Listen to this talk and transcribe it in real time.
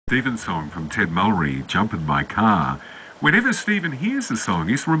Stephen's song from Ted Mulry, Jump in My Car. Whenever Stephen hears the song,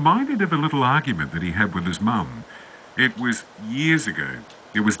 he's reminded of a little argument that he had with his mum. It was years ago.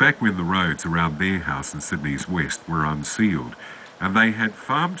 It was back when the roads around their house in Sydney's west were unsealed, and they had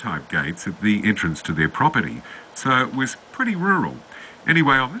farm-type gates at the entrance to their property, so it was pretty rural.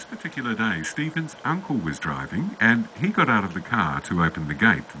 Anyway, on this particular day, Stephen's uncle was driving, and he got out of the car to open the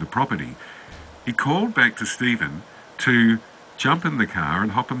gate to the property. He called back to Stephen to jump in the car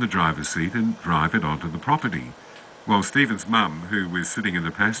and hop in the driver's seat and drive it onto the property. Well, Stephen's mum, who was sitting in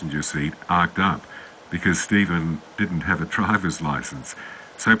the passenger seat, arced up because Stephen didn't have a driver's licence.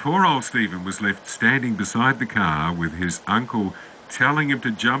 So poor old Stephen was left standing beside the car with his uncle telling him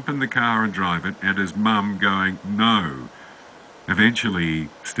to jump in the car and drive it, and his mum going, no. Eventually,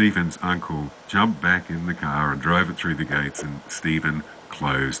 Stephen's uncle jumped back in the car and drove it through the gates, and Stephen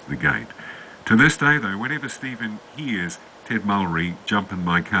closed the gate. To this day, though, whenever Stephen hears Ted Mulry, Jump in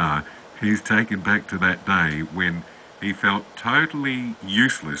My Car, he's taken back to that day when he felt totally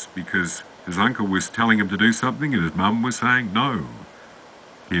useless because his uncle was telling him to do something and his mum was saying no.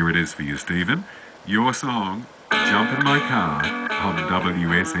 Here it is for you, Stephen. Your song, Jump in My Car, on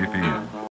WSFM.